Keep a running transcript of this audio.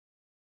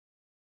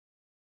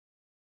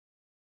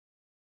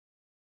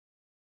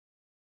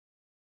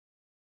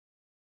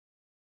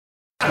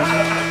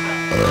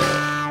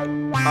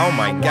Oh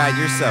my God,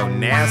 you're so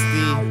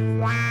nasty.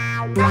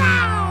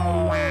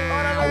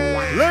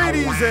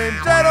 Ladies and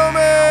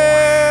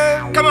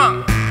gentlemen, come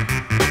on.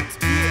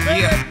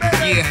 Yeah.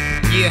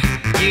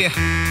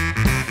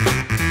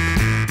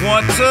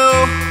 1,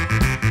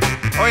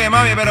 2. Oye,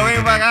 mami, pero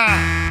ven para acá.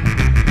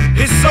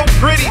 It's so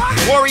pretty.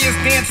 Warriors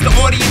dance, the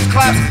audience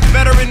claps.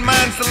 Veteran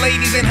minds, the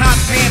ladies in hot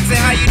pants. And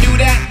how you do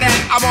that?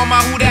 I'm on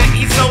my who that,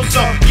 he's so.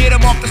 Get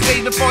him off the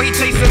stage before he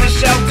tastes the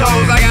shell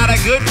toes. I got a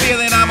good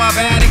feeling I'm a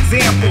bad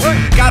example.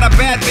 Got a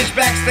bad bitch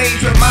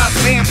backstage with my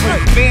sample.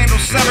 Vandal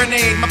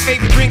serenade, my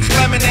favorite drink's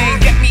lemonade.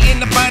 Get me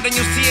in the bind and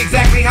you'll see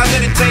exactly how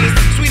good it tastes.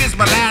 Sweet as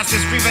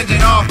molasses, revenge in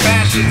all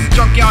fashions.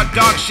 Junkyard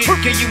dog shit,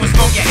 kill you and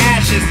smoke your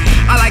ashes.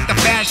 I like the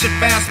fashion,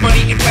 fast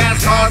money and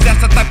fast cars. That's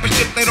the type of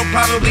shit that'll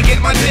probably get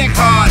my dick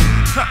hard.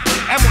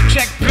 And we'll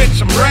check, bitch,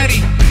 I'm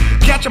ready.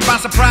 Catch them by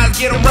surprise,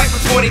 get them right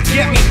before they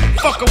get me.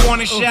 Fuck a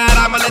warning shot,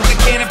 I'ma let the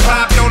cannon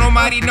pop. Don't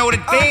nobody know the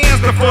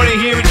dance before they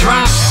hear it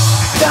drop.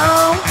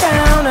 Don't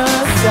count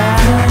us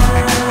out.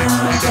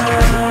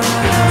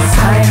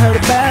 I ain't heard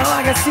a bell,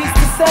 I got seats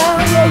to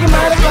sell. Yeah, you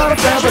might have thought I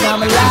fell, but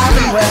I'm alive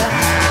and well.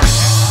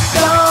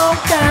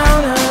 Don't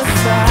count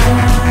us out.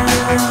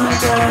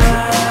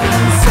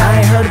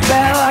 I ain't heard a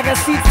bell, I got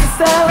seats to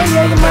sell.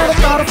 Yeah, you might have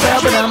thought I fell,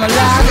 but I'm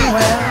alive and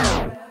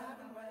well.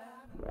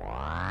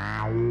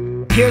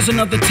 Here's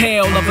another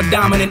tale of a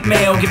dominant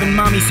male giving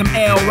mommy some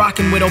L,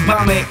 rocking with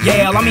Obama at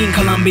Yale. I mean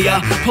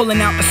Columbia,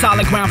 pulling out the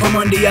solid ground from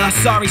under ya.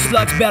 Sorry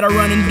sluts, better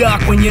run and duck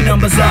when your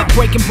number's up.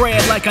 Breaking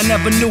bread like I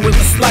never knew it was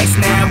sliced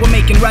now. We're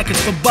making records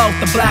for both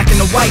the black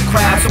and the white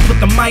crowd, so put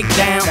the mic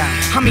down.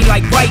 I mean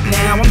like right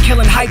now, I'm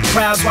killing hype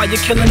crowds while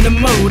you're killing the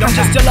mood. I'm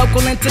just a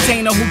local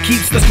entertainer who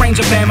keeps the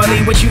stranger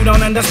family, which you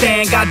don't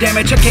understand. God damn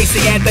it, you're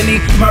Casey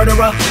Anthony,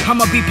 murderer.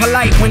 I'ma be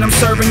polite when I'm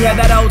serving ya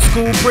that old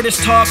school British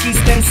talk,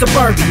 East End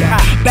suburbia.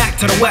 Back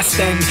to the West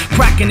End,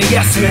 cracking the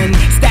yes men,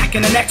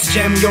 stacking the next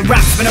gem. Your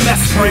rap's been a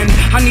mess, friend.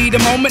 I need a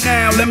moment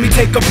now, let me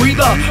take a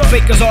breather.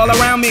 Fakers all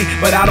around me,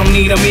 but I don't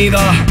need them either.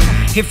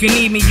 If you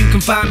need me, you can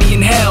find me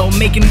in hell,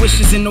 making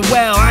wishes in the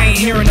well. I ain't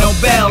hearing no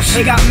bells.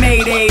 She got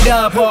Mayday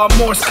up, all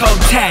Morse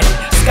code tatted.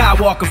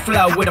 Skywalker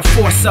flow with a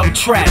force so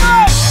trapped.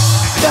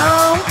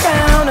 Don't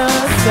count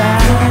us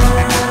out.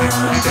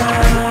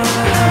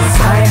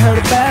 I ain't heard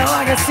a bell,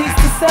 I got seats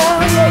to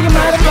sell. Yeah, you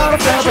might have thought I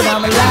fell, but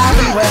I'm alive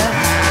and well.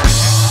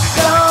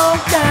 Don't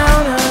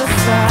count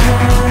us out.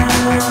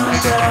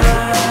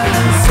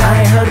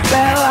 I ain't heard a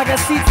bell, I got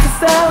seats to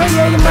sell.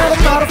 Yeah, you might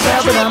have thought I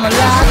fell, but I'm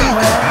alive and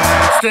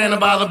well. Standing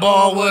by the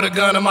bar with a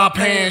gun in my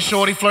pants.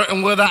 Shorty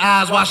flirting with her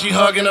eyes while she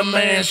hugging a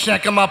man.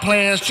 Checking my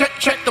plans, check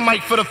the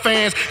mic for the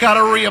fans. Got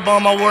a re-up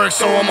on my work,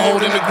 so I'm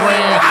holding the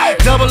grand.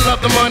 Double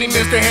up the money,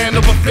 miss the hand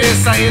over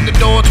fist. I hit the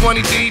door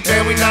 20 deep,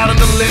 and we not on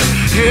the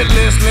list. Hit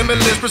list,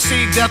 limitless,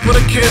 proceed death with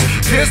a kiss.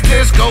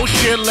 Piss, go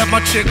shit, left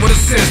my chick with a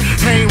cyst.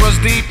 Pain runs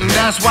deep, and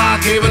that's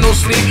why I gave her no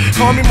sleep.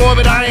 Call me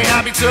morbid, I ain't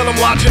happy till I'm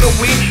watching a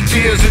week.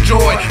 Tears of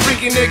joy,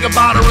 freaky nigga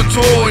bought her a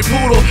toy.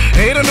 Poodle,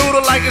 ate a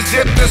noodle like it's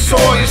dipped in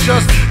soy. It's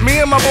just me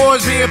and my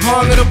boys being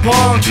pong in the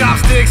bong.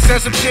 Chopsticks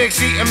and some chicks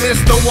eating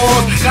Mr.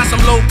 Wong. Got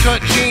some low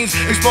cut jeans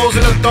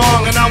exposing a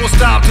thong, and I will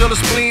stop till the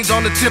spleen's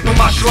on the tip of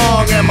my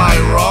schlong. Am I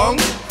wrong?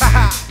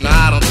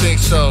 Nah, I don't think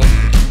so.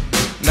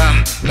 Nah,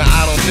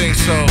 I don't think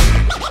so.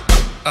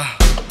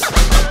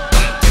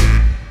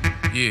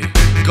 Yeah,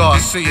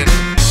 Garcia.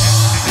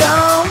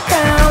 Don't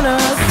count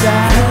us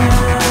out.